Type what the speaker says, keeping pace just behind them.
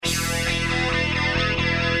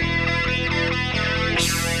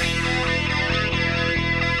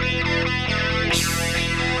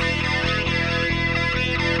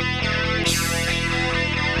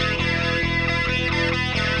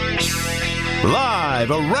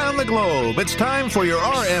Live around the globe, it's time for your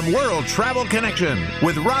RM World Travel Connection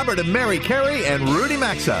with Robert and Mary Carey and Rudy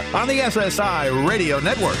Maxa on the SSI Radio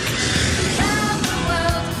Network.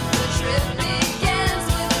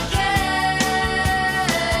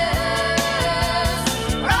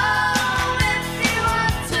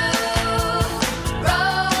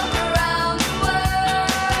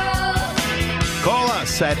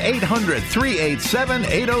 At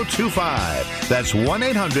 800-387-8025. That's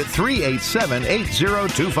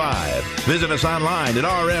 1-800-387-8025. Visit us online at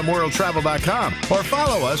rmworldtravel.com or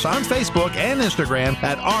follow us on Facebook and Instagram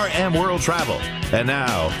at RM World Travel. And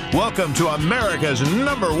now, welcome to America's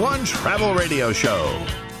 #1 travel radio show.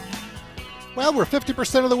 Well, we're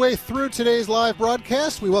 50% of the way through today's live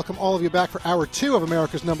broadcast. We welcome all of you back for Hour 2 of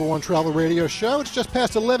America's #1 travel radio show. It's just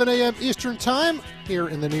past 11 a.m. Eastern Time here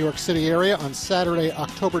in the New York City area on Saturday,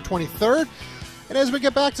 October 23rd. And as we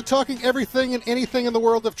get back to talking everything and anything in the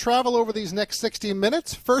world of travel over these next 60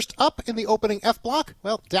 minutes, first up in the opening F block,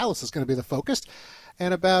 well, Dallas is going to be the focus.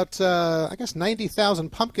 And about,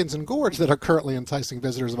 90,000 pumpkins and gourds that are currently enticing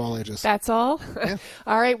visitors of all ages. That's all? Yeah.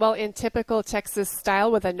 All right, well, in typical Texas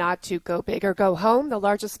style with a nod to go big or go home, the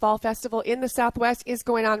largest fall festival in the Southwest is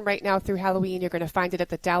going on right now through Halloween. You're going to find it at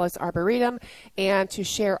the Dallas Arboretum. And to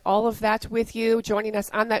share all of that with you, joining us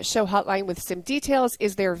on that show hotline with some details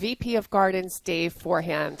is their VP of Gardens, Dave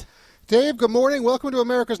Forehand. Dave, good morning. Welcome to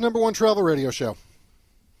America's #1 travel radio show.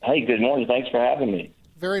 Hey, good morning. Thanks for having me.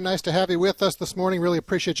 Very nice to have you with us this morning. Really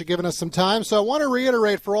appreciate you giving us some time. So I want to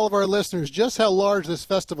reiterate for all of our listeners just how large this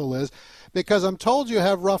festival is, because I'm told you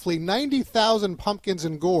have roughly 90,000 pumpkins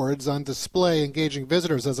and gourds on display engaging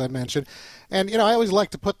visitors, as I mentioned. And, I always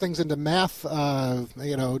like to put things into math,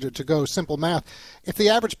 to go simple math. If the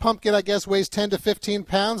average pumpkin, I guess, weighs 10 to 15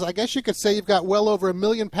 pounds, I guess you could say you've got well over 1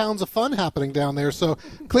 million pounds of fun happening down there. So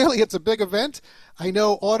clearly it's a big event. I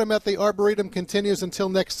know Autumn at the Arboretum continues until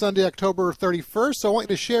next Sunday, October 31st. So I want you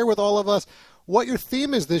to share with all of us what your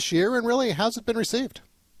theme is this year and really how's it been received?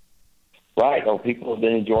 Right. Well, people have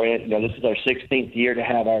been enjoying it. This is our 16th year to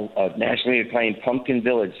have our nationally acclaimed Pumpkin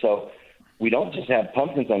Village. So we don't just have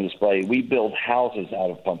pumpkins on display. We build houses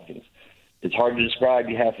out of pumpkins. It's hard to describe.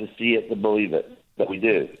 You have to see it to believe it, but we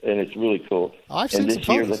do, and it's really cool. I've seen and this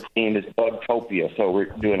some year photos. the theme is Bugtopia. So we're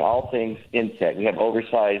doing all things insect. We have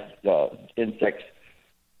oversized insects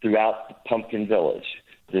throughout the Pumpkin Village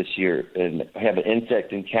this year, and we have an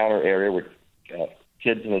insect encounter area where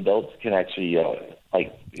kids and adults can actually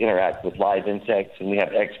interact with live insects, and we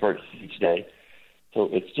have experts each day. So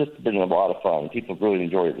it's just been a lot of fun. People really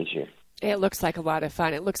enjoy it this year. It looks like a lot of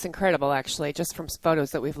fun. It looks incredible, actually, just from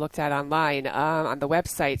photos that we've looked at online on the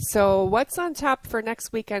website. So what's on tap for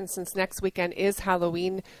next weekend, since next weekend is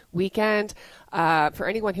Halloween weekend, for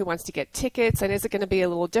anyone who wants to get tickets? And is it going to be a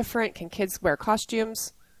little different? Can kids wear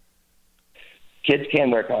costumes? Kids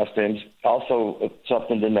can wear costumes. Also,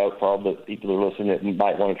 something to note for all the people who are listening that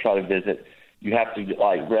might want to try to visit, you have to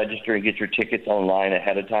register and get your tickets online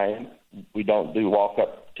ahead of time. We don't do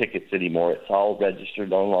walk-up tickets anymore. It's all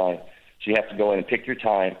registered online. So you have to go in and pick your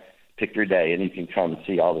time, pick your day, and you can come and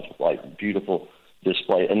see all this beautiful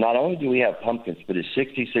display. And not only do we have pumpkins, but it's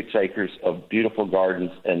 66 acres of beautiful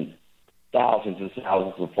gardens and thousands and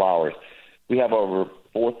thousands of flowers. We have over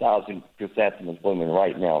 4,000 chrysanthemums blooming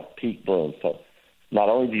right now, peak bloom. So not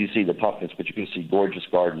only do you see the pumpkins, but you can see gorgeous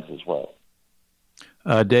gardens as well.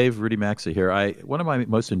 Dave, Rudy Maxa here. One of my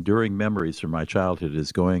most enduring memories from my childhood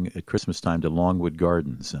is going at Christmas time to Longwood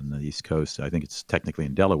Gardens on the East Coast. I think it's technically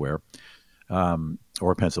in Delaware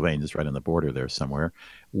or Pennsylvania. It's right on the border there somewhere.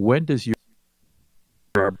 When does your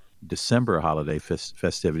December holiday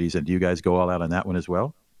festivities, and do you guys go all out on that one as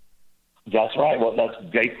well? That's right. Well, that's a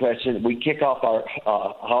great question. We kick off our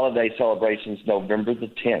holiday celebrations November the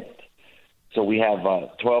 10th. So we have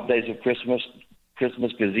 12 days of Christmas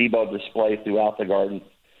gazebo display throughout the garden.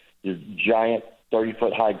 There's giant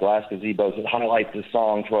 30-foot high glass gazebos that highlight the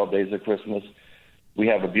song 12 Days of Christmas. We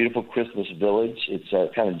have a beautiful Christmas village. It's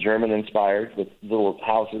kind of German-inspired with little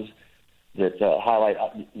houses that highlight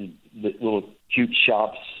little cute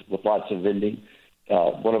shops with lots of vending.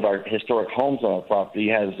 One of our historic homes on our property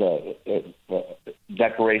has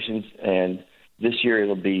decorations, and this year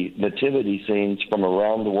it'll be nativity scenes from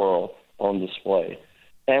around the world on display.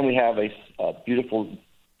 And we have a beautiful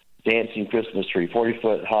dancing Christmas tree,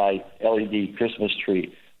 40-foot high LED Christmas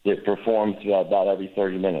tree that performs about every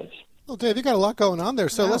 30 minutes. Well, Dave, you got a lot going on there.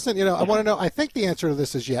 So listen, I want to know, I think the answer to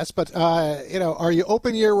this is yes, but, are you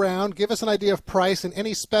open year-round? Give us an idea of price and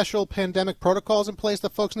any special pandemic protocols in place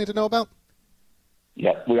that folks need to know about.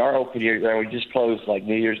 Yeah, we are open year-round. We just closed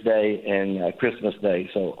New Year's Day and Christmas Day,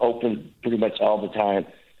 so open pretty much all the time.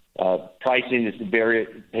 Pricing is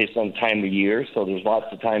varied based on time of year, so there's lots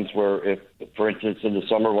of times where, if, for instance, in the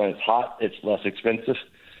summer when it's hot, it's less expensive.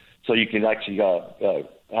 So you can actually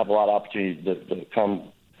have a lot of opportunity to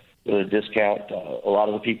come with a discount. A lot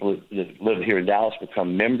of the people that live here in Dallas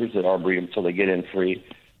become members at Arboretum, so they get in free.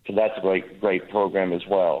 So that's a great program as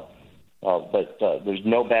well. But there's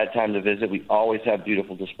no bad time to visit. We always have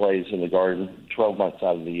beautiful displays in the garden 12 months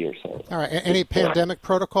out of the year. So, all right. Any pandemic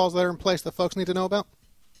protocols that are in place that folks need to know about?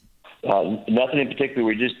 Nothing in particular.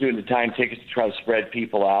 We're just doing the time tickets to try to spread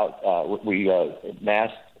people out.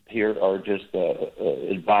 Masks here are just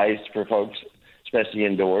advised for folks, especially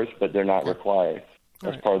indoors, but they're not required.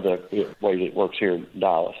 That's part of the way it works here in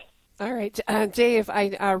Dallas. All right. Dave,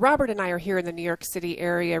 Robert and I are here in the New York City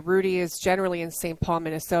area. Rudy is generally in St. Paul,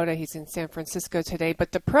 Minnesota. He's in San Francisco today.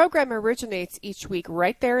 But the program originates each week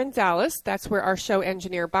right there in Dallas. That's where our show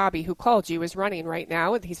engineer, Bobby, who called you, is running right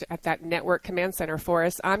now. He's at that network command center for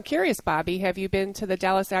us. I'm curious, Bobby, have you been to the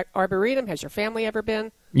Dallas Arboretum? Has your family ever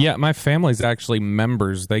been? Yeah, my family's actually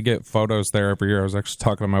members. They get photos there every year. I was actually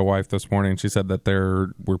talking to my wife this morning. She said that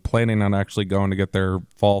we're planning on actually going to get their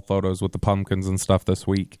fall photos with the pumpkins and stuff this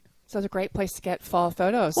week. So it's a great place to get fall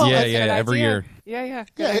photos. Well, every year. Yeah.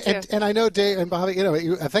 And I know, Dave and Bobby,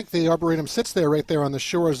 I think the Arboretum sits there right there on the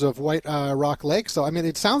shores of White Rock Lake. So, I mean,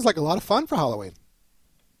 it sounds like a lot of fun for Halloween.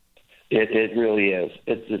 It really is.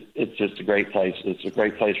 It's just a great place. It's a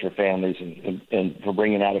great place for families and for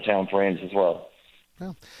bringing out-of-town friends as well.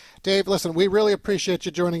 Well, Dave, listen, we really appreciate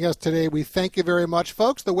you joining us today. We thank you very much.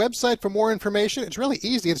 Folks, the website for more information, it's really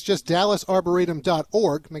easy. It's just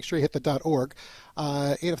dallasarboretum.org. Make sure you hit the .org.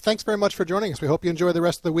 Thanks very much for joining us. We hope you enjoy the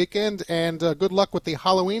rest of the weekend, and good luck with the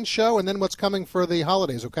Halloween show and then what's coming for the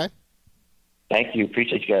holidays, okay? Thank you.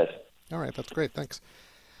 Appreciate you guys. All right, that's great. Thanks.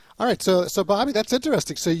 All right, so Bobby, that's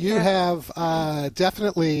interesting. So you have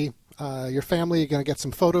definitely your family, you're going to get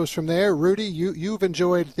some photos from there. Rudy, you've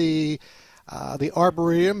enjoyed the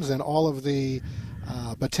arboretums and all of the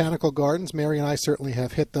botanical gardens. Mary and I certainly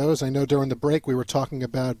have hit those. I know during the break we were talking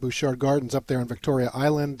about Bouchard Gardens up there in Victoria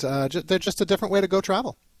Island. They're just a different way to go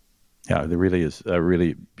travel. Yeah, there really is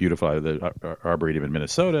really beautiful. The Arboretum in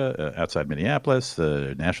Minnesota, outside Minneapolis,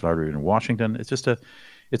 the National Arboretum in Washington.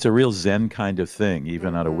 It's a real Zen kind of thing,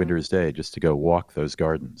 even on a winter's day, just to go walk those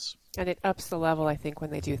gardens. And it ups the level, I think,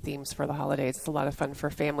 when they do themes for the holidays. It's a lot of fun for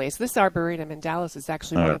families. This Arboretum in Dallas is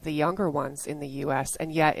actually one of the younger ones in the U.S., and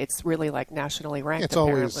yet it's really like nationally ranked. It's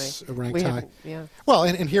apparently. Always ranked high. Yeah. Well,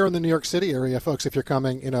 and here in the New York City area, folks, if you're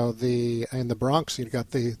coming, in the Bronx, you've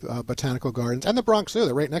got the Botanical Gardens and the Bronx Zoo.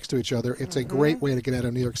 They're right next to each other. It's a great way to get out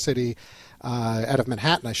of New York City, out of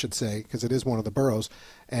Manhattan, I should say, because it is one of the boroughs,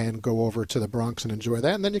 and go over to the Bronx and enjoy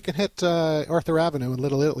that. And then you can hit Arthur Avenue in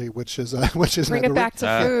Little Italy, which is bring it back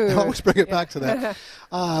to food. Always bring it back to that.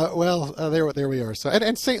 There we are. So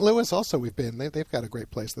and St. Louis also we've been. They've got a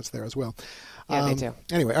great place that's there as well. Yeah, they do.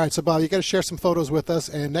 Anyway, all right. So Bob, you got to share some photos with us,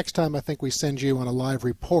 and next time I think we send you on a live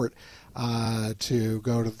report to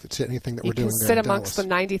go to anything that we're doing there. You can sit amongst the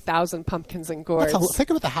 90,000 pumpkins and gourds.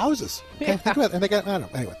 Think about the houses. Okay? Think about, and they got, I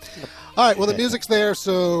don't know. Anyway. All right, well, the music's there,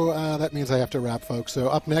 so that means I have to wrap, folks. So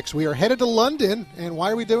up next, we are headed to London, and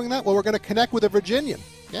why are we doing that? Well, we're going to connect with a Virginian.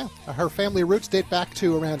 Yeah, her family roots date back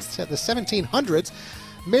to around the 1700s.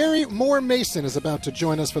 Mary Moore Mason is about to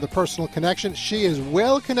join us for the Personal Connection. She is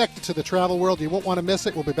well connected to the travel world. You won't want to miss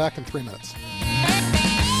it. We'll be back in 3 minutes.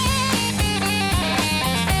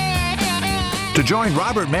 To join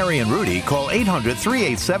Robert, Mary, and Rudy, call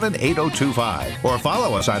 800-387-8025 or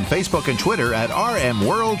follow us on Facebook and Twitter at RM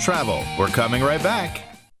World Travel. We're coming right back.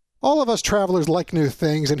 All of us travelers like new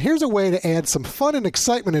things, and here's a way to add some fun and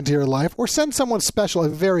excitement into your life or send someone special a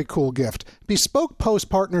very cool gift. Bespoke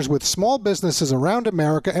Post partners with small businesses around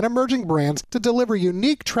America and emerging brands to deliver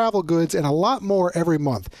unique travel goods and a lot more every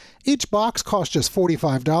month. Each box costs just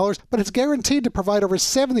 $45, but it's guaranteed to provide over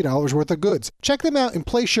 $70 worth of goods. Check them out and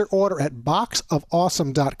place your order at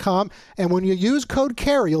boxofawesome.com, and when you use code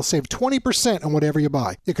CARRY, you'll save 20% on whatever you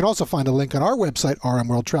buy. You can also find a link on our website,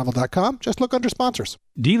 rmworldtravel.com. Just look under sponsors.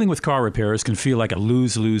 Dealing with car repairs can feel like a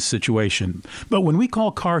lose-lose situation. But when we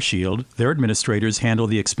call CarShield, their administrators handle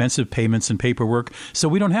the expensive payments and paperwork, so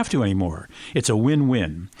we don't have to anymore. It's a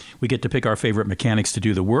win-win. We get to pick our favorite mechanics to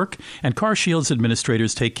do the work, and CarShield's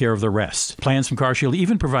administrators take care of the rest. Plans from CarShield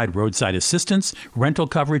even provide roadside assistance, rental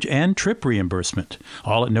coverage, and trip reimbursement,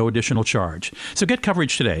 all at no additional charge. So get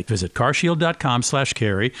coverage today. Visit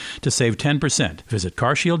carshield.com/carry to save 10%. Visit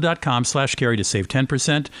carshield.com/carry to save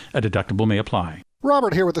 10%. A deductible may apply.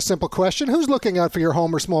 Robert here with a simple question. Who's looking out for your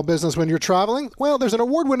home or small business when you're traveling? Well, there's an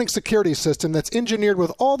award-winning security system that's engineered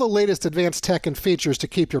with all the latest advanced tech and features to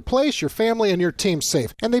keep your place, your family, and your team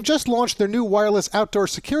safe. And they've just launched their new wireless outdoor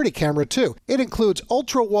security camera, too. It includes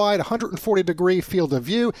ultra-wide 140-degree field of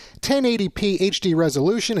view, 1080p HD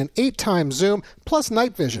resolution, and 8x zoom, plus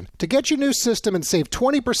night vision. To get your new system and save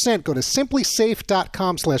 20%, go to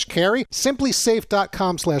simplysafe.com/carry,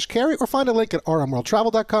 simplysafe.com/carry, or find a link at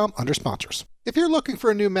rmworldtravel.com under sponsors. If you're looking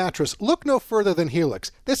for a new mattress, look no further than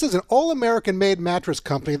Helix. This is an all-American-made mattress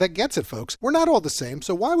company that gets it, folks. We're not all the same,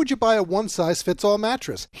 so why would you buy a one-size-fits-all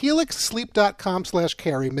mattress?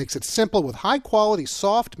 HelixSleep.com/carry makes it simple with high-quality,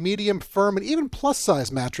 soft, medium, firm, and even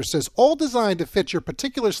plus-size mattresses, all designed to fit your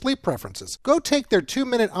particular sleep preferences. Go take their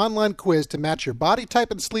 2-minute online quiz to match your body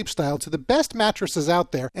type and sleep style to the best mattresses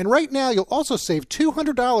out there, and right now you'll also save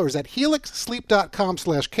 $200 at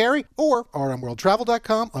HelixSleep.com/carry or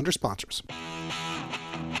rmworldtravel.com under sponsors.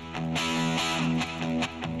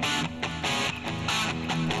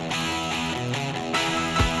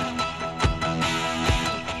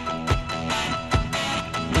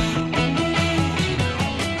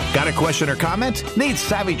 Got a question or comment? Need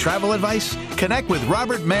savvy travel advice? Connect with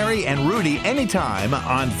Robert, Mary, and Rudy anytime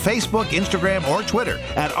on Facebook, Instagram, or Twitter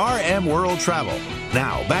at RM World Travel.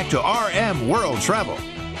 Now, back to RM World Travel.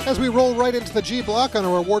 As we roll right into the G Block on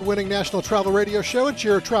our award-winning national travel radio show, it's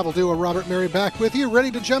your travel duo, Robert Mary, back with you, ready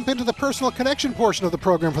to jump into the personal connection portion of the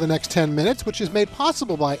program for the next 10 minutes, which is made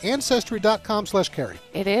possible by Ancestry.com/carry.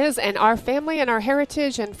 It is, and our family and our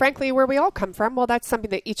heritage and, frankly, where we all come from, well, that's something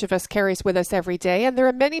that each of us carries with us every day, and there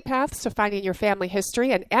are many paths to finding your family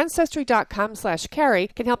history, and Ancestry.com/carry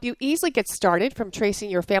can help you easily get started from tracing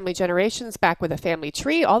your family generations back with a family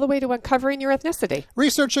tree all the way to uncovering your ethnicity.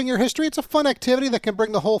 Researching your history, it's a fun activity that can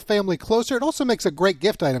bring the whole family closer. It also makes a great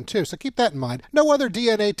gift item, too, so keep that in mind. No other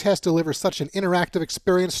DNA test delivers such an interactive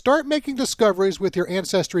experience. Start making discoveries with your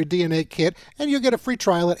Ancestry DNA kit, and you'll get a free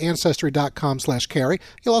trial at Ancestry.com/carry.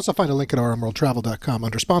 You'll also find a link at rmworldtravel.com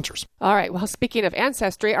under sponsors. All right, well, speaking of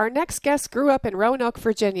ancestry, our next guest grew up in Roanoke,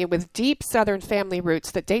 Virginia, with deep Southern family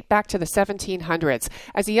roots that date back to the 1700s.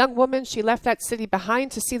 As a young woman, she left that city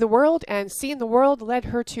behind to see the world, and seeing the world led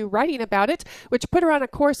her to writing about it, which put her on a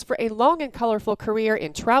course for a long and colorful career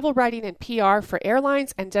in travel writing and PR for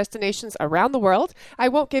airlines and destinations around the world. I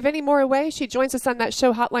won't give any more away. She joins us on that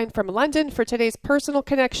show hotline from London for today's personal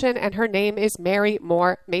connection, and her name is Mary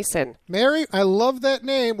Moore Mason. Mary, I love that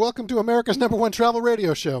name. Welcome to America's #1 travel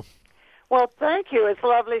radio show. Well, thank you. It's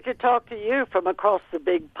lovely to talk to you from across the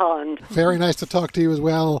big pond. Very nice to talk to you as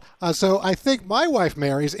well. So I think my wife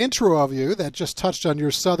Mary's intro of you that just touched on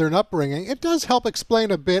your Southern upbringing, it does help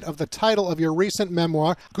explain a bit of the title of your recent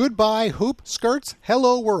memoir, Goodbye Hoop Skirts,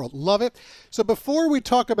 Hello World. Love it. So before we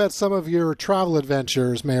talk about some of your travel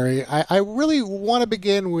adventures, Mary, I really want to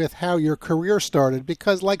begin with how your career started,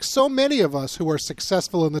 because like so many of us who are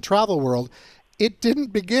successful in the travel world, it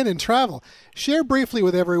didn't begin in travel. Share briefly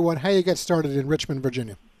with everyone how you got started in Richmond,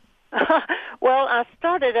 Virginia. Well, I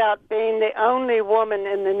started out being the only woman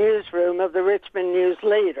in the newsroom of the Richmond News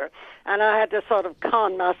Leader, and I had to sort of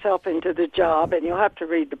con myself into the job, and you'll have to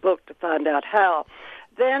read the book to find out how.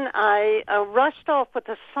 Then I rushed off with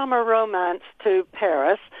a summer romance to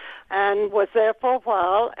Paris and was there for a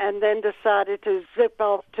while, and then decided to zip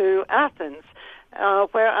off to Athens,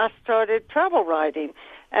 where I started travel writing.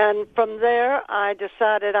 And from there, I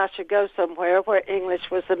decided I should go somewhere where English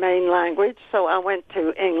was the main language. So I went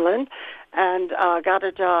to England and got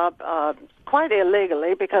a job quite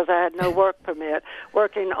illegally because I had no work permit,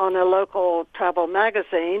 working on a local travel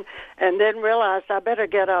magazine, and then realized I better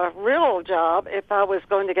get a real job if I was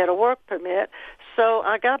going to get a work permit. So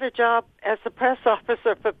I got a job as a press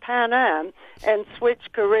officer for Pan Am and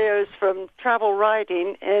switched careers from travel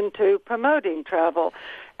writing into promoting travel.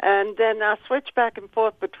 And then I switched back and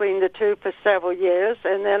forth between the two for several years,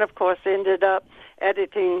 and then, of course, ended up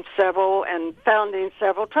editing several and founding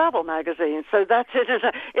several travel magazines. So that's it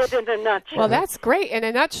in a nutshell. Well, that's great in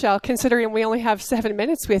a nutshell, considering we only have 7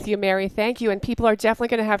 minutes with you, Mary. Thank you. And people are definitely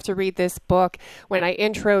going to have to read this book. When I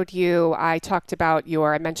introed you, I talked about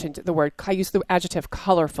I mentioned the word, I used the adjective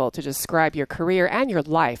colorful to describe your career and your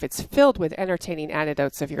life. It's filled with entertaining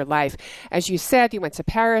anecdotes of your life. As you said, you went to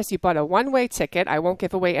Paris, you bought a one-way ticket. I won't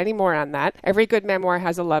give away any more on that. Every good memoir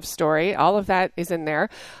has a love story. All of that is in there.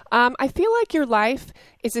 I feel like your life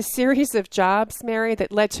is a series of jobs, Mary,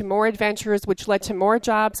 that led to more adventures, which led to more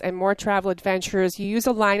jobs and more travel adventures. You use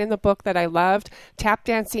a line in the book that I loved, tap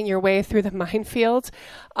dancing your way through the minefield.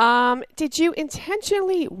 Did you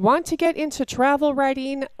intentionally want to get into travel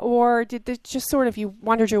writing, or did it just sort of you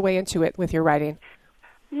wandered your way into it with your writing?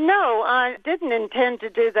 No, I didn't intend to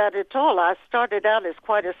do that at all. I started out as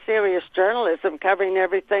quite a serious journalism, covering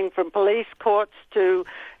everything from police courts to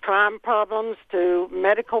crime problems to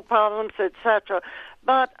medical problems, etc.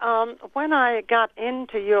 But when I got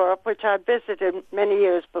into Europe, which I visited many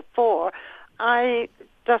years before, I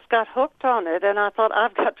just got hooked on it, and I thought,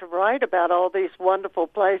 I've got to write about all these wonderful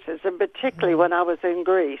places, and particularly when I was in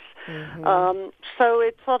Greece. So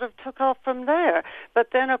it sort of took off from there.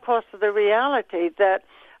 But then, of course, the reality that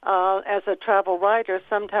as a travel writer,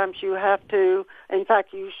 sometimes you have to, in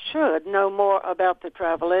fact, you should know more about the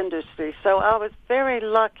travel industry. So I was very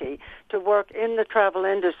lucky to work in the travel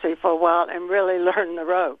industry for a while and really learn the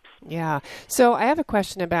ropes. Yeah. So I have a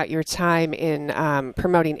question about your time in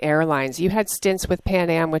promoting airlines. You had stints with Pan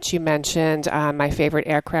Am, which you mentioned. My favorite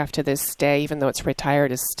aircraft to this day, even though it's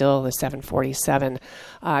retired, is still the 747.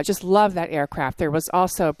 Just love that aircraft. There was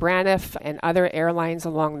also Braniff and other airlines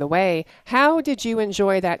along the way. How did you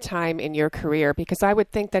enjoy that time in your career? Because I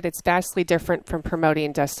would think that it's vastly different from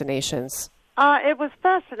promoting destinations. It was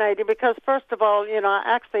fascinating because, first of all, I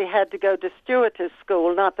actually had to go to stewardess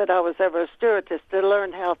school, not that I was ever a stewardess, to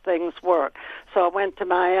learn how things work. So I went to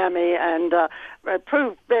Miami and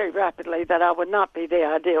proved very rapidly that I would not be the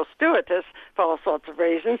ideal stewardess for all sorts of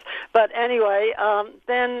reasons. But anyway,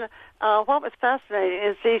 then what was fascinating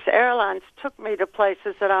is these airlines took me to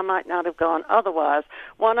places that I might not have gone otherwise.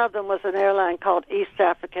 One of them was an airline called East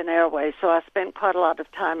African Airways, so I spent quite a lot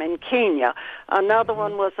of time in Kenya. Another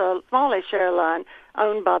one was a smallish airline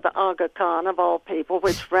owned by the Aga Khan, of all people,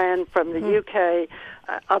 which ran from the UK,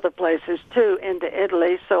 other places too, into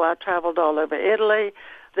Italy, so I traveled all over Italy.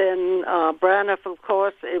 Then Braniff, of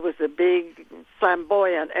course, it was a big,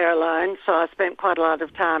 flamboyant airline, so I spent quite a lot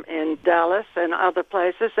of time in Dallas and other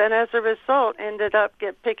places, and as a result, ended up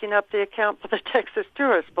picking up the account for the Texas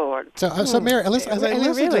Tourist Board. So Mary, as I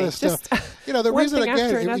listen to this stuff, the reason,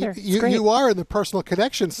 again, you are in the personal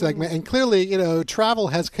connection segment, and clearly, travel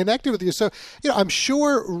has connected with you. So, I'm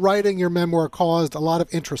sure writing your memoir caused a lot of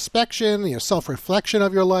introspection, self-reflection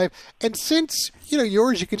of your life, and since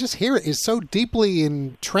yours, you can just hear it, is so deeply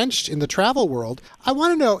entrenched in the travel world. I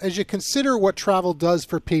want to know, as you consider what travel does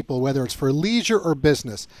for people, whether it's for leisure or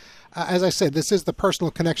business, as I said, this is the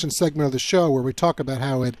personal connection segment of the show where we talk about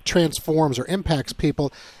how it transforms or impacts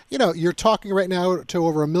people. You're talking right now to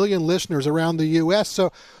over 1 million listeners around the U.S.,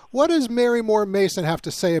 so what does Mary Moore Mason have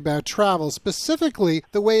to say about travel, specifically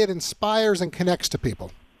the way it inspires and connects to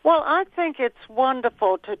people? Well, I think it's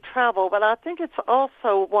wonderful to travel, but I think it's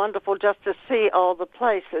also wonderful just to see all the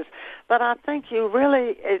places. But I think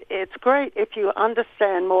it's great if you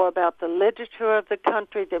understand more about the literature of the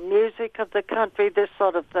country, the music of the country, this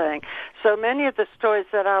sort of thing. So many of the stories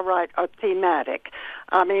that I write are thematic.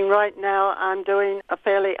 I mean, right now I'm doing a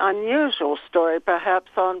fairly unusual story, perhaps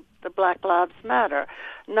on the Black Lives Matter,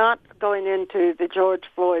 not going into the George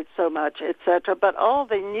Floyd so much, etc., but all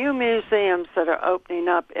the new museums that are opening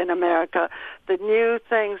up in America, the new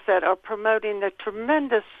things that are promoting the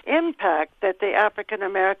tremendous impact that the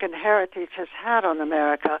African-American heritage has had on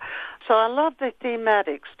America. So I love the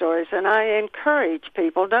thematic stories, and I encourage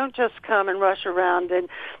people, don't just come and rush around and,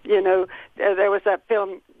 there was that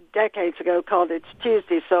film decades ago called It's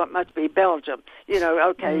Tuesday, so it must be Belgium.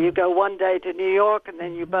 You go one day to New York and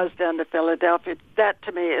then you buzz down to Philadelphia. That,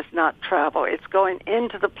 to me, is not travel. It's going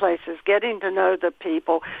into the places, getting to know the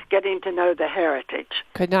people, getting to know the heritage.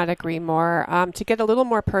 Could not agree more. To get a little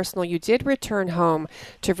more personal, you did return home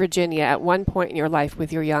to Virginia at one point in your life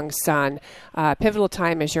with your young son. Pivotal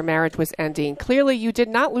time as your marriage was ending. Clearly, you did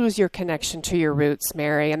not lose your connection to your roots,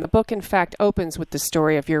 Mary, and the book, in fact, opens with the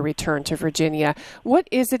story of your return to Virginia. What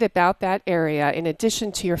is it about that area, in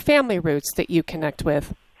addition to your family roots, that you connect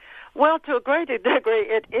with? Well, to a great degree,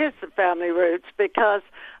 it is the family roots because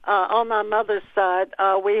on my mother's side,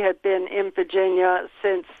 we had been in Virginia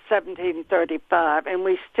since 1735, and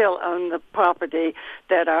we still own the property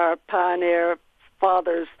that our pioneer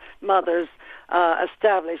fathers, mothers,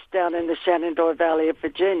 established down in the Shenandoah Valley of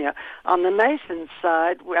Virginia. On the Mason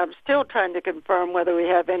side, I'm still trying to confirm whether we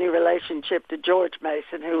have any relationship to George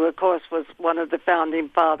Mason, who, of course, was one of the founding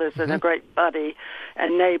fathers and a great buddy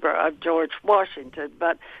and neighbor of George Washington.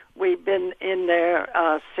 But we've been in there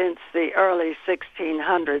since the early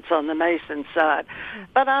 1600s on the Mason side.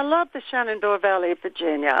 But I love the Shenandoah Valley of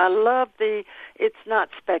Virginia. I love it's not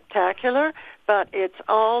spectacular, but it's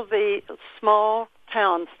all the small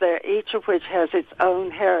towns there, each of which has its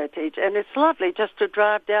own heritage. And it's lovely just to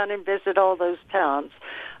drive down and visit all those towns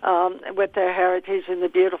with their heritage and the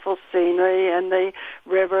beautiful scenery and the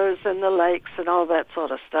rivers and the lakes and all that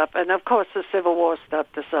sort of stuff. And, of course, the Civil War stuff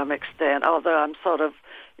to some extent, although I'm sort of,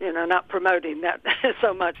 not promoting that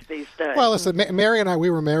so much these days. Well, listen, Mary and I, we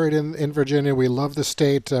were married in Virginia. We love the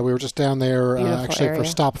state. We were just down there actually area. For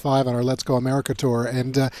Stop 5 on our Let's Go America tour,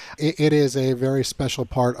 and it is a very special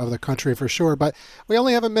part of the country for sure. But we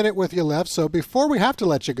only have a minute with you left, so before we have to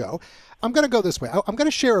let you go, I'm going to go this way. I'm going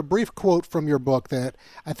to share a brief quote from your book that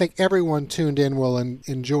I think everyone tuned in will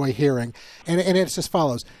enjoy hearing. And it's as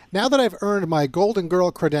follows. Now that I've earned my Golden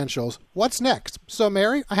Girl credentials, what's next? So,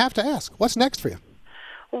 Mary, I have to ask, what's next for you?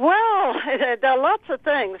 Well, there are lots of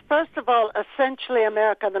things. First of all, Essentially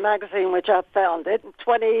America, the magazine, which I founded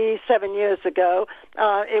 27 years ago,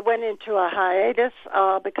 it went into a hiatus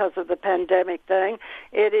because of the pandemic thing.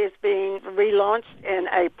 It is being relaunched in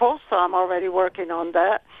April, so I'm already working on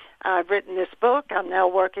that. I've written this book. I'm now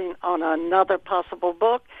working on another possible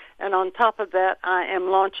book. And on top of that, I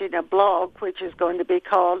am launching a blog, which is going to be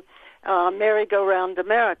called Merry-Go-Round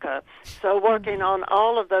America. So working on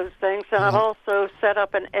all of those things. And I've also set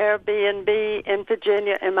up an Airbnb in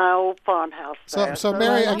Virginia in my old farmhouse there. So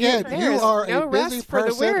Mary, again, you are a busy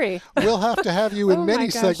person. We'll have to have you in many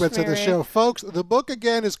segments of the show. Folks, the book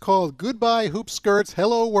again is called Goodbye Hoop Skirts,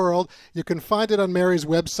 Hello World. You can find it on Mary's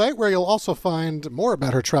website, where you'll also find more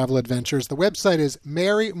about her travel adventures. The website is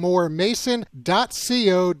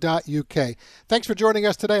marymoremason.co.uk. Thanks for joining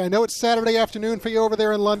us today. I know it's Saturday afternoon for you over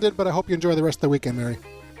there in London, but I hope you enjoy the rest of the weekend, Mary.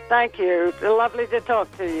 Thank you. Lovely to talk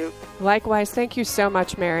to you. Likewise. Thank you so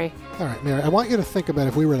much, Mary. All right, Mary, I want you to think about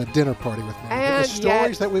if we were at a dinner party with Mary. And the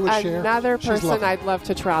stories that we would share. Another person I'd love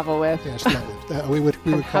to travel with. Yeah, she's lovely. We would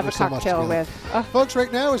have a cocktail with. Folks,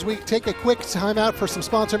 right now, as we take a quick time out for some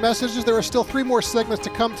sponsor messages, there are still 3 more segments to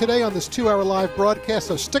come today on this 2-hour live broadcast,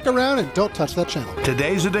 so stick around and don't touch that channel.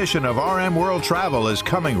 Today's edition of RM World Travel is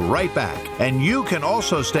coming right back, and you can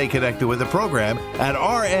also stay connected with the program at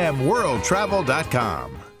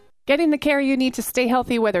rmworldtravel.com. Getting the care you need to stay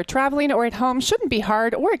healthy, whether traveling or at home, shouldn't be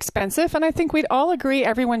hard or expensive, and I think we'd all agree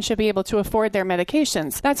everyone should be able to afford their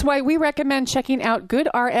medications. That's why we recommend checking out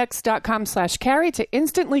goodrx.com/carry to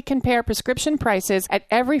instantly compare prescription prices at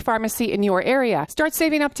every pharmacy in your area. Start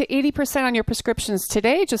saving up to 80% on your prescriptions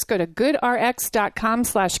today. Just go to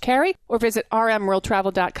goodrx.com/carry or visit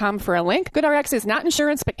rmworldtravel.com for a link. GoodRx is not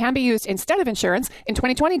insurance but can be used instead of insurance. In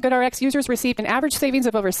 2020, GoodRx users received an average savings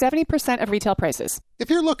of over 70% of retail prices.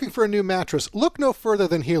 If you're looking for a new mattress, look no further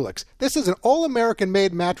than Helix. This is an all-American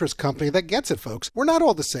made mattress company that gets it, folks. We're not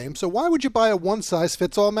all the same, so why would you buy a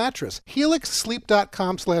one-size-fits-all mattress?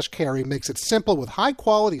 HelixSleep.com/carry makes it simple with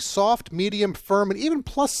high-quality, soft, medium, firm, and even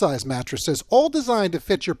plus-size mattresses, all designed to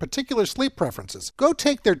fit your particular sleep preferences. Go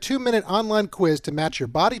take their 2-minute online quiz to match your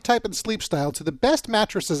body type and sleep style to the best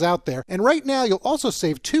mattresses out there, and right now you'll also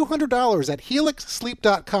save $200 at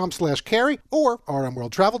HelixSleep.com/carry or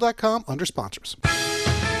rmworldtravel.com under sponsors.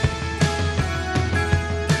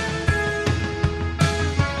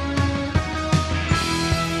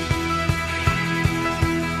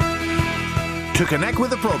 To connect with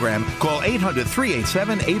the program, call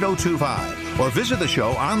 800-387-8025 or visit the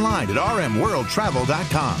show online at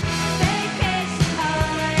rmworldtravel.com.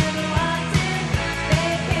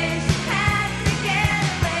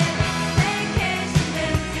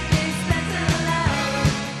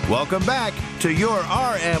 Welcome back to your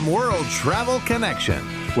RM World Travel Connection.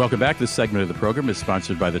 Welcome back. This segment of the program is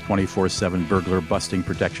sponsored by the 24/7 burglar busting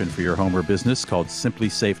protection for your home or business called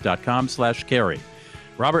simplysafe.com/carry.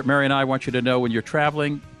 Robert, Mary, and I want you to know when you're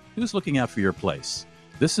traveling, who's looking out for your place.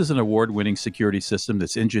 This is an award-winning security system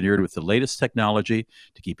that's engineered with the latest technology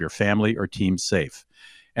to keep your family or team safe.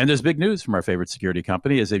 And there's big news from our favorite security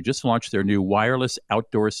company as they've just launched their new wireless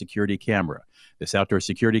outdoor security camera. This outdoor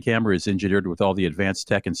security camera is engineered with all the advanced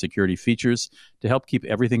tech and security features to help keep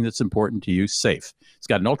everything that's important to you safe. It's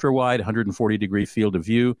got an ultra-wide 140-degree field of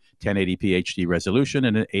view, 1080p HD resolution,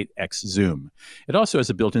 and an 8x zoom. It also has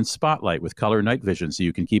a built-in spotlight with color night vision so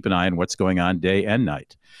you can keep an eye on what's going on day and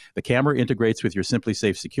night. The camera integrates with your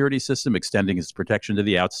SimpliSafe security system, extending its protection to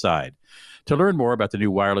the outside. To learn more about the new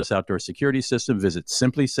wireless outdoor security system, visit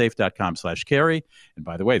simplysafe.com/carry. And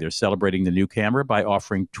by the way, they're celebrating the new camera by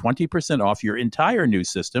offering 20% off your entire new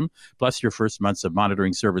system, plus your first months of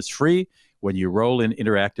monitoring service free when you roll in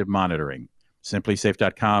interactive monitoring.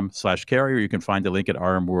 Simplysafe.com/carry, or you can find the link at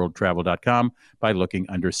rmworldtravel.com by looking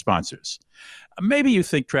under sponsors. Maybe you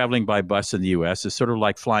think traveling by bus in the U.S. is sort of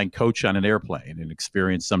like flying coach on an airplane, an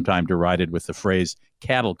experience sometime derided with the phrase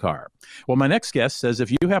cattle car. Well, my next guest says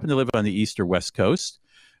if you happen to live on the East or West Coast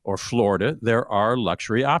or Florida, there are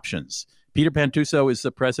luxury options. Peter Pantuso is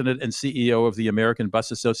the president and CEO of the American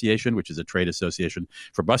Bus Association, which is a trade association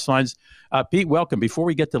for bus lines. Pete, welcome. Before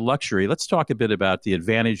we get to luxury, let's talk a bit about the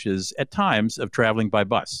advantages at times of traveling by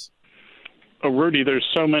bus. Rudy, there's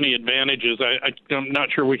so many advantages. I'm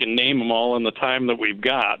not sure we can name them all in the time that we've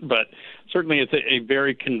got, but certainly it's a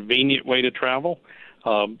very convenient way to travel.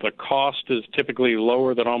 The cost is typically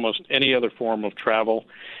lower than almost any other form of travel,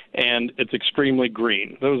 and it's extremely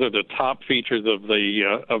green. Those are the top features of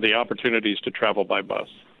the opportunities to travel by bus.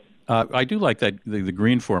 I do like that the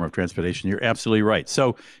green form of transportation. You're absolutely right.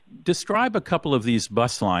 So describe a couple of these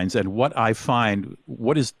bus lines and what I find,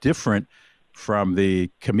 what is different from the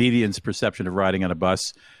comedian's perception of riding on a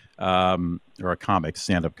bus or a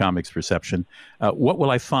stand-up comic's perception. What will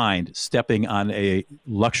I find stepping on a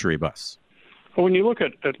luxury bus? Well, when you look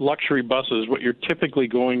at luxury buses, what you're typically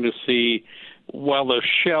going to see, while the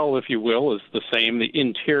shell, if you will, is the same, the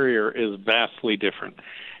interior is vastly different.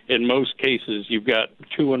 In most cases, you've got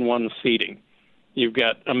 2-in-1 seating. You've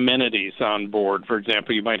got amenities on board. For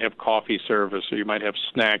example, you might have coffee service or you might have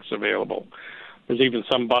snacks available. There's even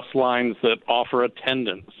some bus lines that offer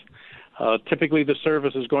attendance. Typically, the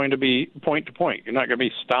service is going to be point to point. You're not going to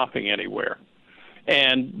be stopping anywhere.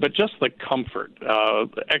 But just the comfort,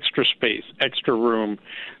 extra space, extra room,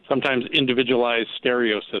 sometimes individualized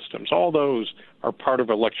stereo systems, all those are part of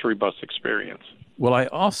a luxury bus experience. Well, I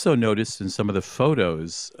also noticed in some of the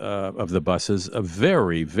photos of the buses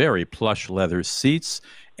very, very plush leather seats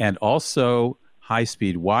and also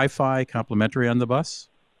high-speed Wi-Fi complimentary on the bus.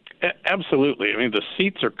 Absolutely. I mean, the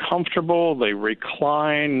seats are comfortable. They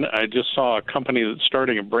recline. I just saw a company that's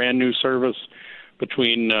starting a brand new service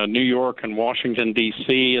between New York and Washington,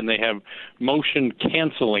 D.C., and they have motion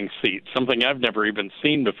canceling seats, something I've never even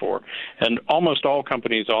seen before. And almost all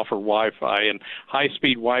companies offer Wi-Fi and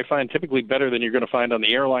high-speed Wi-Fi, and typically better than you're going to find on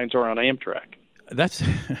the airlines or on Amtrak. That's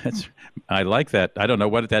I like that. I don't know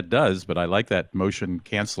what that does, but I like that motion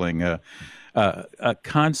canceling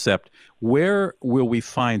concept. Where will we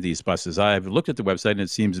find these buses? I've looked at the website, and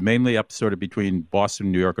it seems mainly up sort of between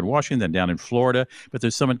Boston, New York, and Washington, then down in Florida, but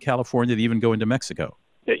there's some in California that even go into Mexico.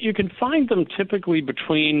 You can find them typically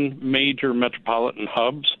between major metropolitan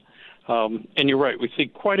hubs. And you're right, we see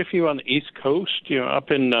quite a few on the East Coast. You know,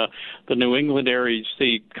 up in the New England area, you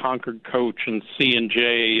see Concord Coach and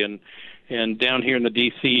C&J, and down here in the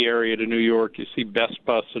D.C. area to New York, you see Best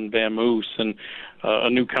Bus and Vamoose, and a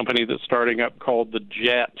new company that's starting up called the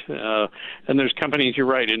Jet. And there's companies, you're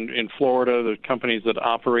right, in Florida. There's companies that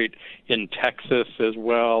operate in Texas as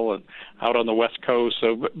well, and out on the West Coast.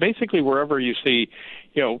 So basically, wherever you see,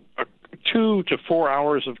 2 to 4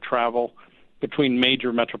 hours of travel between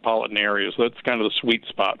major metropolitan areas, that's kind of the sweet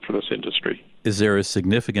spot for this industry. Is there a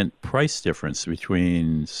significant price difference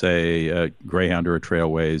between, say, Greyhound or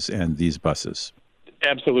Trailways and these buses?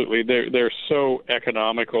 Absolutely. They're so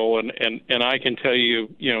economical, and I can tell you,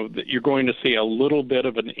 that you're going to see a little bit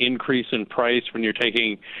of an increase in price when you're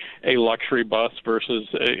taking a luxury bus versus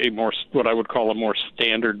a more, what I would call a more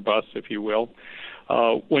standard bus, if you will.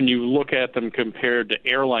 When you look at them compared to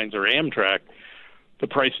airlines or Amtrak, the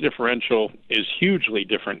price differential is hugely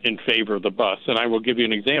different in favor of the bus. And I will give you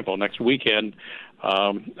an example. Next weekend,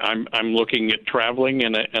 I'm looking at traveling,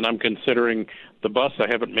 and I'm considering the bus. I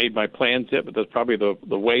haven't made my plans yet, but that's probably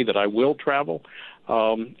the way that I will travel.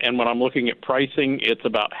 And when I'm looking at pricing, it's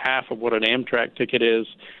about half of what an Amtrak ticket is,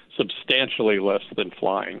 substantially less than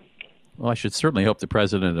flying. Well, I should certainly hope the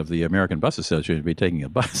president of the American Bus Association will be taking a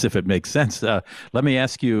bus if it makes sense. Let me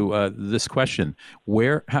ask you this question: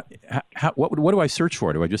 what do I search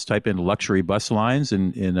for? Do I just type in luxury bus lines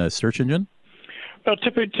in a search engine? Well,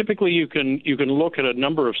 typically you can look at a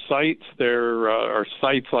number of sites. There are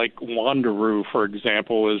sites like Wanderoo, for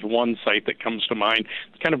example, is one site that comes to mind.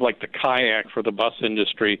 It's kind of like the kayak for the bus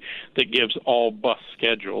industry that gives all bus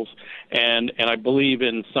schedules. And I believe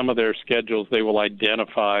in some of their schedules they will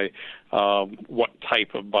identify what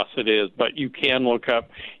type of bus it is. But you can look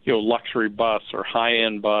up, luxury bus or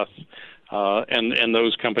high-end bus, and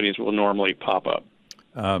those companies will normally pop up.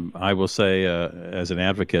 I will say, as an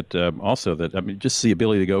advocate, also that just the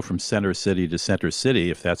ability to go from center city to center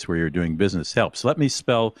city, if that's where you're doing business, helps. Let me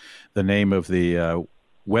spell the name of the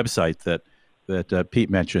website that Pete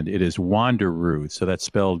mentioned. It is Wanderoo. So that's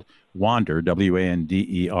spelled Wander,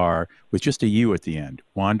 W-A-N-D-E-R, with just a U at the end.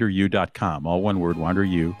 Wanderu.com, all one word,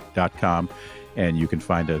 Wanderu.com, and you can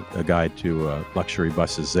find a guide to luxury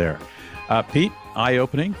buses there. Pete,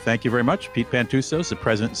 eye-opening. Thank you very much. Pete Pantoustos, the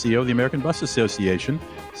President and CEO of the American Bus Association.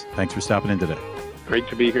 Thanks for stopping in today. Great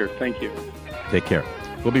to be here. Thank you. Take care.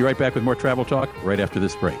 We'll be right back with more travel talk right after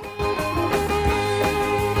this break.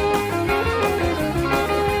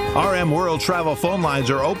 RM World Travel phone lines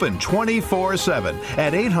are open 24/7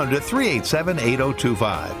 at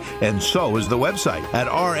 800-387-8025. And so is the website at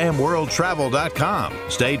rmworldtravel.com.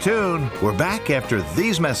 Stay tuned. We're back after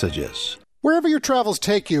these messages. Wherever your travels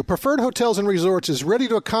take you, Preferred Hotels and Resorts is ready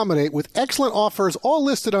to accommodate with excellent offers all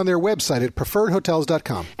listed on their website at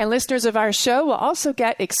preferredhotels.com. And listeners of our show will also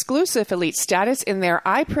get exclusive elite status in their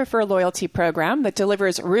I Prefer loyalty program that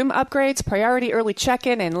delivers room upgrades, priority early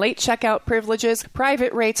check-in and late checkout privileges,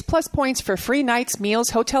 private rates, plus points for free nights, meals,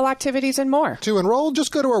 hotel activities, and more. To enroll,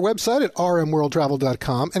 just go to our website at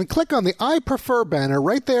rmworldtravel.com and click on the I Prefer banner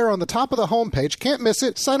right there on the top of the homepage. Can't miss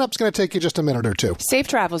it. Sign-up's going to take you just a minute or two. Safe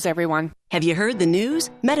travels, everyone. Have you heard the news?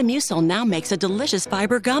 Metamucil now makes a delicious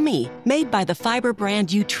fiber gummy. Made by the fiber brand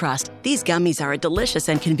you trust, these gummies are a delicious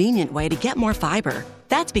and convenient way to get more fiber.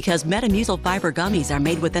 That's because Metamucil fiber gummies are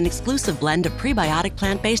made with an exclusive blend of prebiotic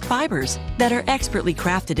plant-based fibers that are expertly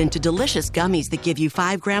crafted into delicious gummies that give you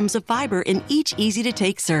 5 grams of fiber in each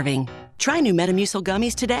easy-to-take serving. Try new Metamucil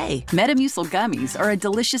gummies today. Metamucil gummies are a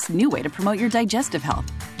delicious new way to promote your digestive health.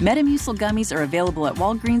 Metamucil gummies are available at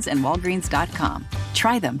Walgreens and Walgreens.com.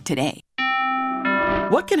 Try them today.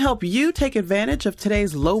 What can help you take advantage of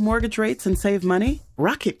today's low mortgage rates and save money?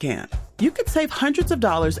 Rocket can. You could save hundreds of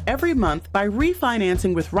dollars every month by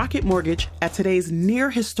refinancing with Rocket Mortgage at today's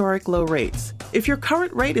near historic low rates. If your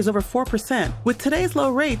current rate is over 4%, with today's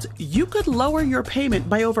low rates, you could lower your payment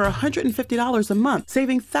by over $150 a month,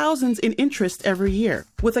 saving thousands in interest every year.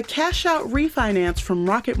 With a cash-out refinance from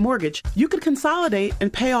Rocket Mortgage, you could consolidate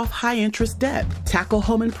and pay off high-interest debt, tackle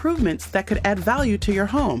home improvements that could add value to your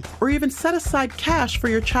home, or even set aside cash for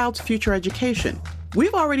your child's future education.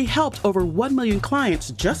 We've already helped over 1 million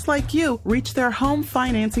clients just like you reach their home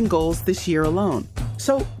financing goals this year alone.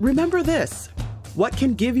 So remember this. What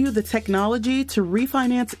can give you the technology to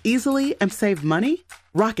refinance easily and save money?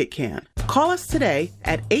 Rocket can. Call us today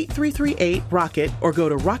at 8338-ROCKET or go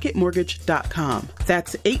to rocketmortgage.com.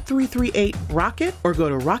 That's 8338-ROCKET or go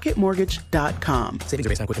to rocketmortgage.com. Savings are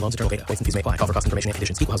based on quick loans, internal data. Points and fees may apply. Call for cost information and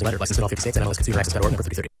conditions. Equal housing lender. License in all 50 states and NMLS-Consumer Number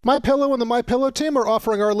 3330. MyPillow and the MyPillow team are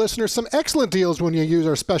offering our listeners some excellent deals when you use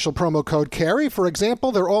our special promo code CARRY. For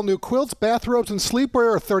example, their all-new quilts, bathrobes, and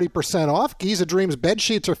sleepwear are 30% off. Giza Dreams bed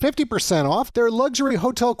sheets are 50% off. Their luxury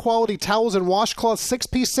hotel-quality towels and washcloths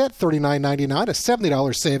 6-piece set, $39.99, a $70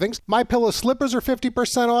 savings. MyPillow slippers are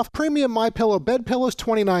 50% off. Premium MyPillow bed pillows,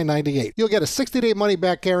 $29.98. You'll get a 60-day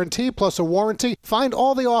money-back guarantee plus a warranty. Find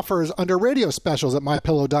all the offers under radio specials at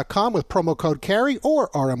MyPillow.com with promo code CARRY or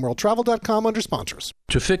rmworldtravel.com under sponsors.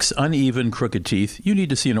 To fix uneven, crooked teeth, you need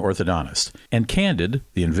to see an orthodontist. And Candid,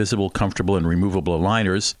 the invisible, comfortable, and removable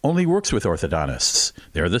aligners, only works with orthodontists.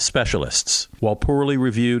 They're the specialists. While poorly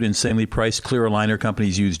reviewed, insanely priced clear aligner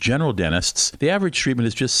companies use general dentists, the average treatment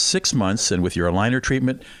is just 6 months, and with your aligner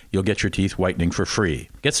treatment, you'll get your teeth whitening for free.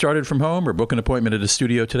 Get started from home or book an appointment at a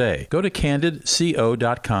studio today. Go to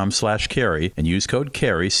candidco.com/carry and use code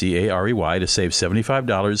CARRY, C-A-R-E-Y, to save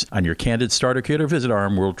 $75 on your Candid starter kit or visit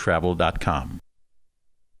rmworldtravel.com.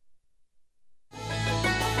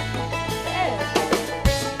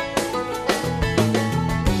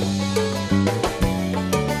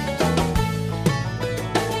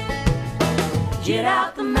 Get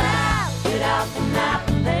out the map,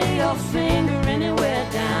 and lay your finger anywhere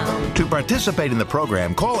down. To participate in the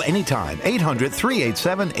program, call anytime,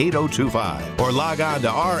 800-387-8025, or log on to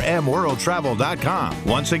rmworldtravel.com.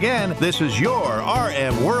 Once again, this is your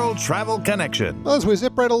RM World Travel Connection. Well, as we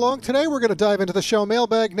zip right along today, we're going to dive into the show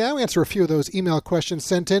mailbag now, answer a few of those email questions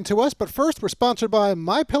sent in to us. But first, we're sponsored by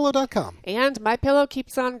MyPillow.com. And MyPillow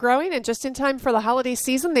keeps on growing, and just in time for the holiday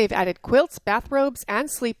season, they've added quilts, bathrobes, and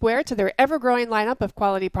sleepwear to their ever-growing lineup of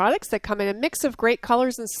quality products that come in a mix of great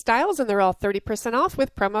colors and styles, and they're all 30% off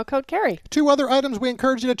with promo code CARRY. 2 other items we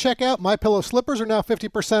encourage you to check out. MyPillow slippers are now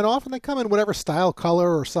 50% off, and they come in whatever style,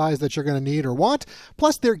 color, or size that you're going to need or want.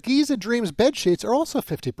 Plus, their Giza Dreams bed sheets are also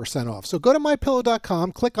 50% off. So go to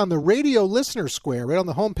MyPillow.com, click on the radio listener square right on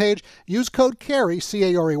the homepage, use code CARRY,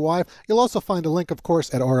 C-A-R-E-Y. You'll also find a link, of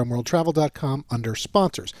course, at rmworldtravel.com under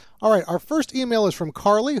sponsors. All right, our first email is from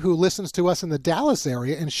Carly, who listens to us in the Dallas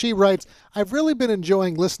area, and she writes, I've really been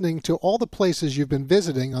enjoying listening to all the places you've been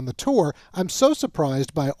visiting on the tour. I'm so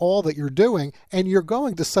surprised by all that you're doing, and you're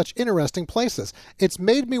going to such interesting places. It's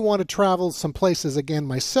made me want to travel some places again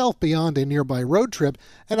myself beyond a nearby road trip,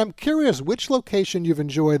 and I'm curious which location you've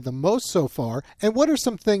enjoyed the most so far, and what are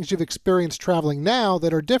some things you've experienced traveling now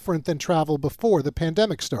that are different than travel before the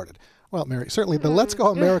pandemic started. Well, Mary, certainly the Let's Go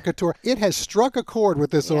America tour, it has struck a chord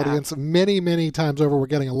with this audience many, many times over. We're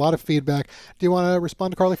getting a lot of feedback. Do you want to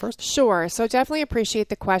respond to Carly first? Sure. So definitely appreciate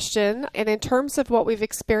the question. And in terms of what we've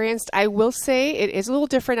experienced, I will say it is a little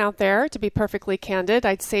different out there, to be perfectly candid.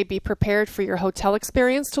 I'd say be prepared for your hotel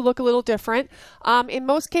experience to look a little different. In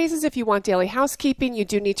most cases, if you want daily housekeeping, you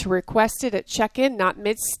do need to request it at check-in, not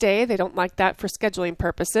mid-stay. They don't like that for scheduling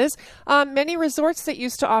purposes. Many resorts that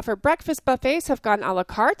used to offer breakfast buffets have gone a la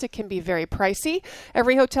carte. It can be very pricey.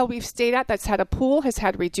 Every hotel we've stayed at that's had a pool has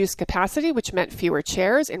had reduced capacity, which meant fewer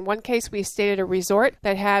chairs. In one case, we stayed at a resort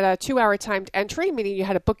that had a 2-hour timed entry, meaning you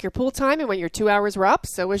had to book your pool time, and when your 2 hours were up,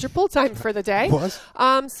 so was your pool time for the day.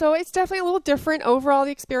 So it's definitely a little different. Overall,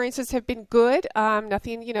 the experiences have been good.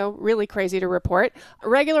 Nothing, really crazy to report.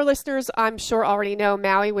 Regular listeners, I'm sure already know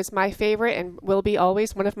Maui was my favorite and will be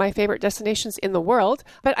always one of my favorite destinations in the world.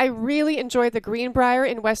 But I really enjoyed the Greenbrier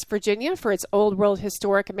in West Virginia for its old world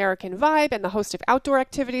historic American vibe and the host of outdoor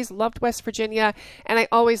activities. Loved West Virginia. And I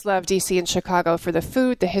always loved DC and Chicago for the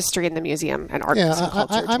food, the history, and the museum and art and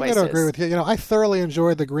culture I'm going to agree with you. I thoroughly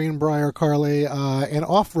enjoyed the Greenbrier, Carly, and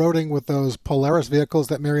off-roading with those Polaris vehicles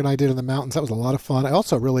that Mary and I did in the mountains. That was a lot of fun. I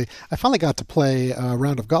finally got to play a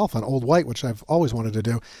round of golf on Old White, which I've always wanted to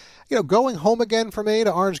do. Going home again for me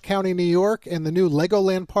to Orange County, New York, in the new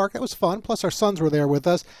Legoland Park. That was fun. Plus, our sons were there with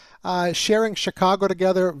us. Sharing Chicago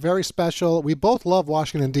together, very special. We both love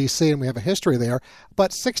Washington, D.C., and we have a history there.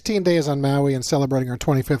 But 16 days on Maui and celebrating our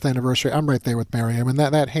 25th anniversary, I'm right there with Mary. I mean,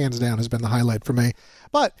 that hands down has been the highlight for me.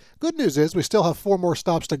 But good news is we still have 4 more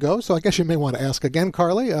stops to go, so I guess you may want to ask again,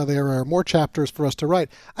 Carly. There are more chapters for us to write.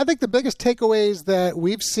 I think the biggest takeaways that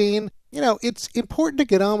we've seen, it's important to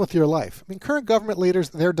get on with your life. I mean, current government leaders,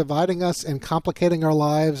 they're dividing us and complicating our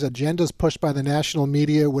lives. Agendas pushed by the national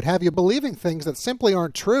media would have you believing things that simply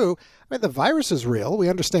aren't true. I mean, the virus is real. We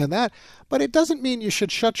understand that. But it doesn't mean you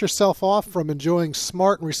should shut yourself off from enjoying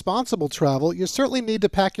smart and responsible travel. You certainly need to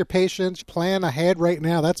pack your patience, plan ahead right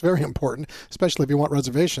now. That's very important, especially if you want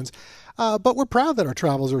reservations. But we're proud that our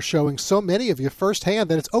travels are showing so many of you firsthand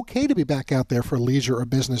that it's okay to be back out there for leisure or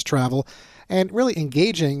business travel and really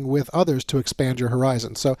engaging with others to expand your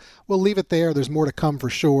horizons. So we'll leave it there. There's more to come for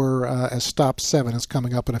sure as Stop 7 is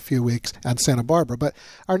coming up in a few weeks at Santa Barbara. But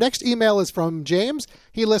our next email is from James.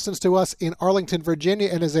 He listens to us in Arlington, Virginia,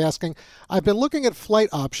 and is asking, I've been looking at flight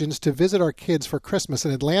options to visit our kids for Christmas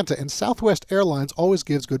in Atlanta, and Southwest Airlines always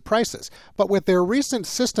gives good prices. But with their recent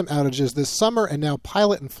system outages this summer and now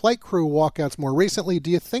pilot and flight crew walkouts more recently,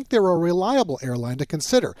 do you think they're a reliable airline to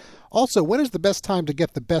consider? Also, when is the best time to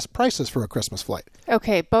get the best prices for a Christmas flight?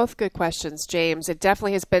 Okay, both good questions, James. It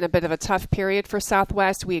definitely has been a bit of a tough period for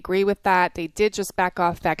Southwest. We agree with that. They did just back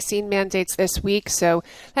off vaccine mandates this week, so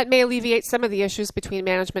that may alleviate some of the issues between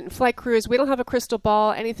management and flight crews. We don't have a crystal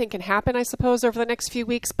ball. Anything can happen, I suppose, over the next few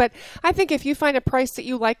weeks. But I think if you find a price that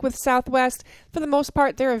you like with Southwest, for the most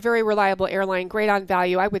part, they're a very reliable airline, great on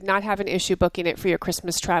value. I would not have an issue booking it for your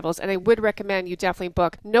Christmas travels, and I would recommend you definitely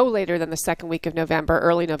book no later than the second week of November.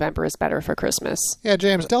 Early November is better for Christmas. Yeah,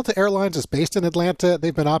 James, Delta Airlines is based in Atlanta.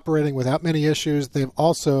 They've been operating without many issues. They've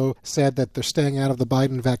also said that they're staying out of the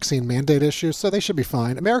Biden vaccine mandate issues, so they should be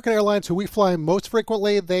fine. American Airlines, who we fly most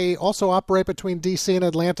frequently, they also operate between D.C. and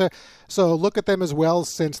Atlanta, so look at them as well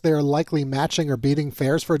since they're likely matching or beating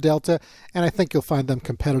fares for Delta, and I think you'll find them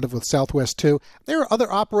competitive with Southwest too. There are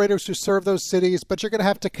other operators who serve those cities, but you're going to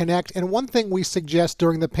have to connect, and one thing we suggest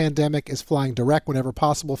during the pandemic is flying direct whenever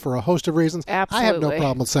possible for a host of reasons. Absolutely. I have no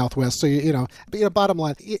problem with Southwest, so bottom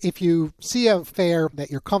line, if you see a fare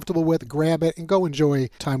that you're comfortable with, grab it and go enjoy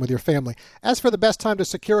time with your family. As for the best time to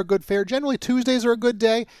secure a good fare, generally Tuesdays are a good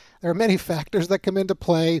day. There are many factors that come into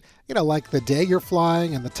play, like the day you're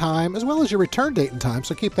flying and the time, as well as your return date and time,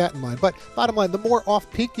 so keep that in mind. But bottom line, the more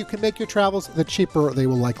off-peak you can make your travels, the cheaper they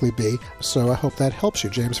will likely be. So I hope that helps you,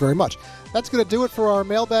 James, very much. That's going to do it for our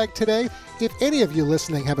mailbag today. If any of you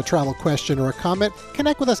listening have a travel question or a comment,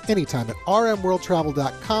 connect with us anytime at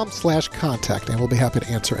rmworldtravel.com/contact, and we'll be happy to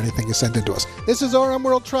answer anything you send in to us. This is RM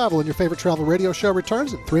World Travel, and your favorite travel radio show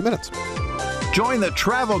returns in 3 minutes. Join the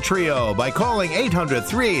Travel Trio by calling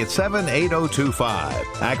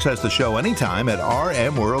 800-387-8025. Access the show anytime at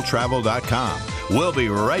rmworldtravel.com. We'll be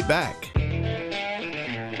right back.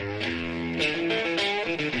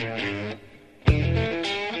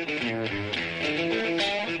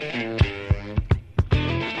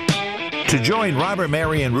 To join Robert,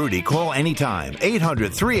 Mary, and Rudy, call anytime,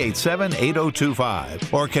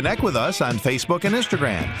 800-387-8025, or connect with us on Facebook and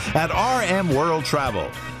Instagram at RM World Travel.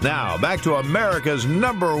 Now, back to America's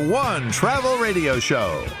 #1 travel radio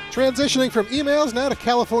show. Transitioning from emails now to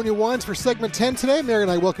California wines for segment 10 today. Mary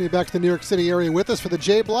and I welcome you back to the New York City area with us for the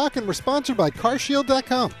J Block, and we're sponsored by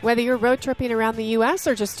CarShield.com. Whether you're road tripping around the U.S.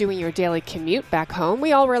 or just doing your daily commute back home,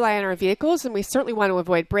 we all rely on our vehicles, and we certainly want to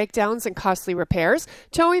avoid breakdowns and costly repairs.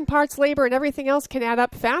 Towing, parts, labor, and everything else can add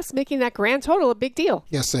up fast, making that grand total a big deal.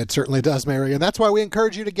 Yes, it certainly does, Mary, and that's why we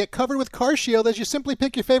encourage you to get covered with CarShield. As you simply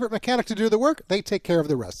pick your favorite mechanic to do the work, they take care of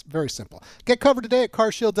the rest. Very simple. Get covered today at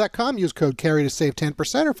CarShield.com. Use code CARRY to save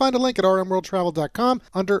 10%, or find a link at rmworldtravel.com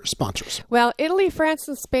under sponsors. Well, Italy, France,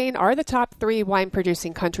 and Spain are the top 3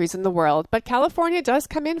 wine-producing countries in the world, but California does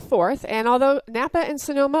come in 4th, and although Napa and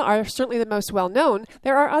Sonoma are certainly the most well-known,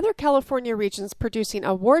 there are other California regions producing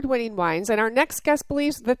award-winning wines, and our next guest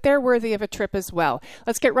believes that they're worthy of a trip as well.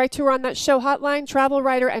 Let's get right to her on that show hotline. Travel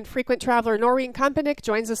writer and frequent traveler Noreen Kompenick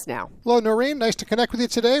joins us now. Hello, Noreen. Nice to connect with you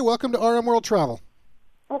today. Welcome to RM World Travel.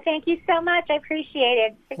 Well, thank you so much. I appreciate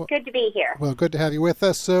it. It's good to be here. Well, good to have you with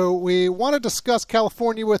us. So we want to discuss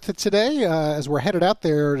California with you today as we're headed out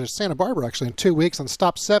there to Santa Barbara, actually, in 2 weeks on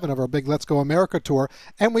Stop 7 of our big Let's Go America tour.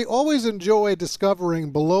 And we always enjoy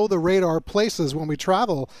discovering below-the-radar places when we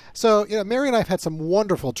travel. So, Mary and I have had some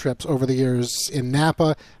wonderful trips over the years in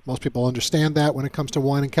Napa. Most people understand that when it comes to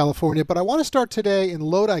wine in California. But I want to start today in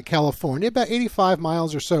Lodi, California, about 85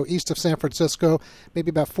 miles or so east of San Francisco, maybe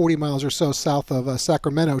about 40 miles or so south of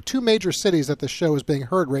Sacramento. 2 major cities that the show is being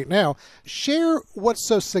heard right now. Share what's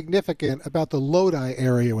so significant about the Lodi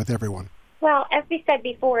area with everyone. Well, as we said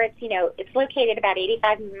before, it's located about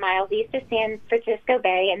 85 miles east of San Francisco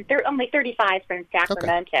Bay and only 35 from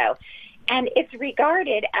Sacramento. Okay. And it's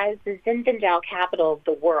regarded as the Zinfandel capital of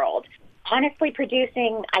the world, honestly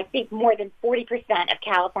producing, I think, more than 40% of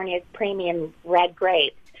California's premium red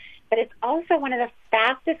grapes. But it's also one of the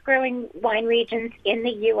fastest growing wine regions in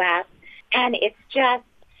the U.S., and it's just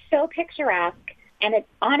so picturesque, and it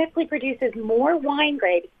honestly produces more wine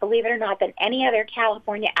grapes, believe it or not, than any other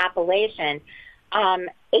California appellation.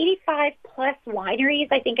 85-plus wineries,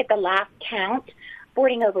 I think, at the last count,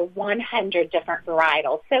 sporting over 100 different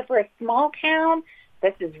varietals. So for a small town,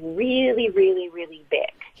 this is really, really, really big.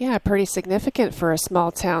 Yeah, pretty significant for a small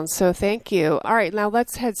town, so thank you. All right, now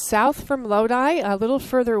let's head south from Lodi, a little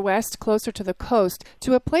further west, closer to the coast,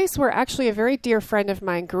 to a place where actually a very dear friend of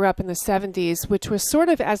mine grew up in the 70s, which was sort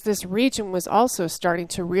of as this region was also starting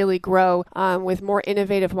to really grow with more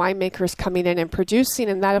innovative winemakers coming in and producing,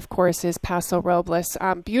 and that, of course, is Paso Robles.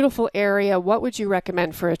 Beautiful area. What would you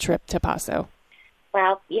recommend for a trip to Paso?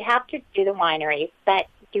 Well, you have to do the wineries, but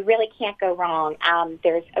you really can't go wrong.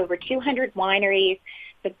 There's over 200 wineries.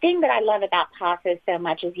 The thing that I love about Paso so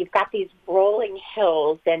much is you've got these rolling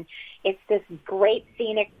hills, and it's this great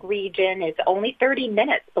scenic region. It's only 30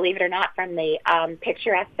 minutes, believe it or not, from the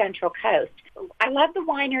picturesque Central Coast. I love the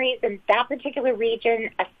wineries in that particular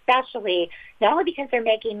region, especially not only because they're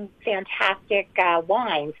making fantastic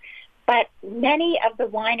wines, but many of the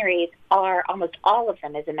wineries are, almost all of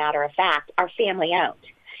them, as a matter of fact, are family-owned.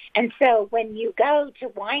 And so when you go to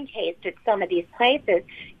wine taste at some of these places,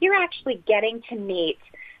 you're actually getting to meet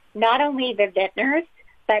not only the vintners,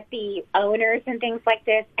 but the owners and things like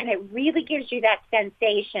this. And it really gives you that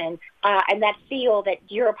sensation and that feel that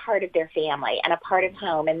you're a part of their family and a part of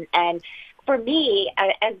home. And for me,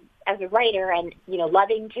 as a writer and,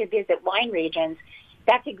 loving to visit wine regions,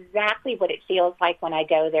 that's exactly what it feels like when I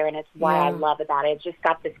go there. And it's what I love about it. It's just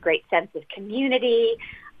got this great sense of community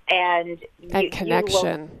and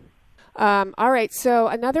connection. All right, so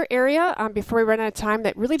another area, before we run out of time,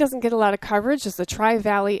 that really doesn't get a lot of coverage is the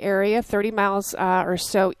Tri-Valley area, 30 miles or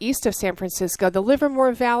so east of San Francisco. The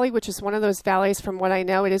Livermore Valley, which is one of those valleys, from what I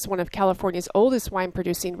know, it is one of California's oldest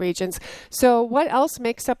wine-producing regions. So what else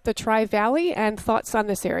makes up the Tri-Valley, and thoughts on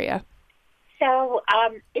this area? So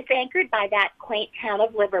it's anchored by that quaint town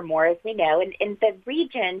of Livermore, as we know, and the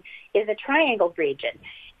region is a triangle region.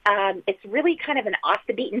 It's really kind of an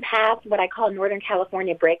off-the-beaten-path, what I call Northern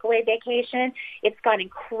California breakaway vacation. It's got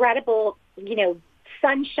incredible,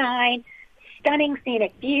 sunshine, stunning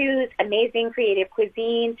scenic views, amazing creative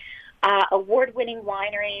cuisine, award-winning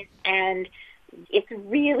wineries, and it's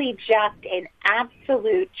really just an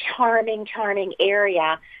absolute charming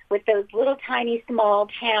area with those little tiny small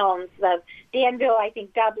towns of Danville, I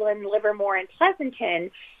think Dublin, Livermore, and Pleasanton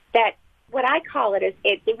that what I call it is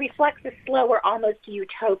it reflects a slower, almost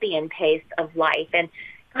utopian pace of life. And,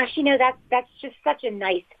 Gosh, that's just such a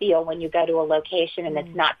nice feel when you go to a location and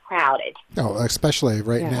it's not crowded. Oh, especially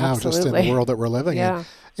right now, absolutely. just in the world that we're living in.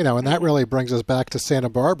 And that really brings us back to Santa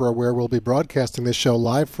Barbara, where we'll be broadcasting this show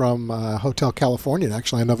live from Hotel California,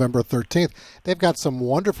 actually on November 13th. They've got some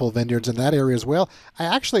wonderful vineyards in that area as well. I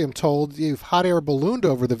actually am told you've hot air ballooned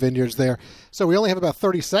over the vineyards there, so we only have about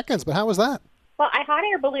 30 seconds, but how was that? Well, I hot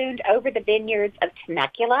air ballooned over the vineyards of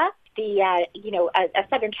Temecula, a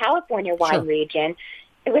Southern California wine region.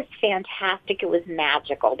 It was fantastic. It was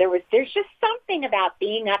magical. There's just something about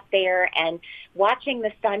being up there and watching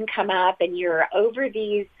the sun come up, and you're over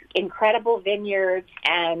these incredible vineyards,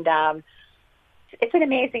 and it's an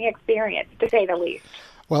amazing experience, to say the least.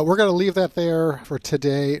 Well, we're going to leave that there for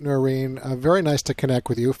today, Noreen. Very nice to connect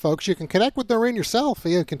with you. Folks, you can connect with Noreen yourself.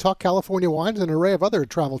 You can talk California wines and an array of other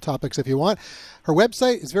travel topics if you want. Her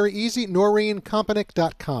website is very easy,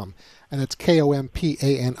 NoreenKompanik.com, and it's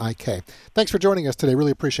Kompanik. Thanks for joining us today.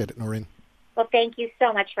 Really appreciate it, Noreen. Well, thank you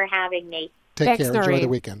so much for having me. Take care. Noreen. Enjoy the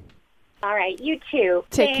weekend. All right, you too.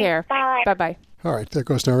 Take care. Bye. Bye-bye. All right, there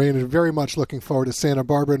goes Noreen, and very much looking forward to Santa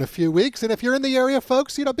Barbara in a few weeks. And if you're in the area,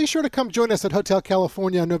 folks, be sure to come join us at Hotel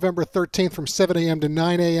California on November 13th from 7 a.m. to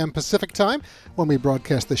 9 a.m. Pacific time when we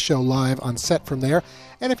broadcast the show live on set from there.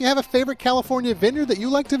 And if you have a favorite California vineyard that you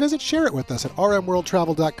like to visit, share it with us at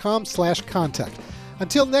rmworldtravel.com/contact.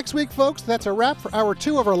 Until next week, folks, that's a wrap for Hour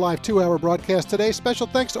 2 of our live 2-hour broadcast today. Special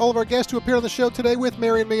thanks to all of our guests who appeared on the show today with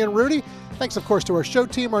Mary and me and Rudy. Thanks, of course, to our show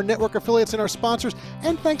team, our network affiliates, and our sponsors.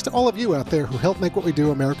 And thanks to all of you out there who help make what we do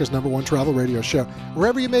America's #1 travel radio show.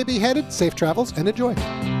 Wherever you may be headed, safe travels and enjoy.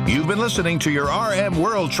 You've been listening to your RM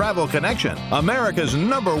World Travel Connection, America's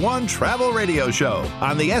 #1 travel radio show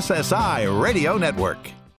on the SSI Radio Network.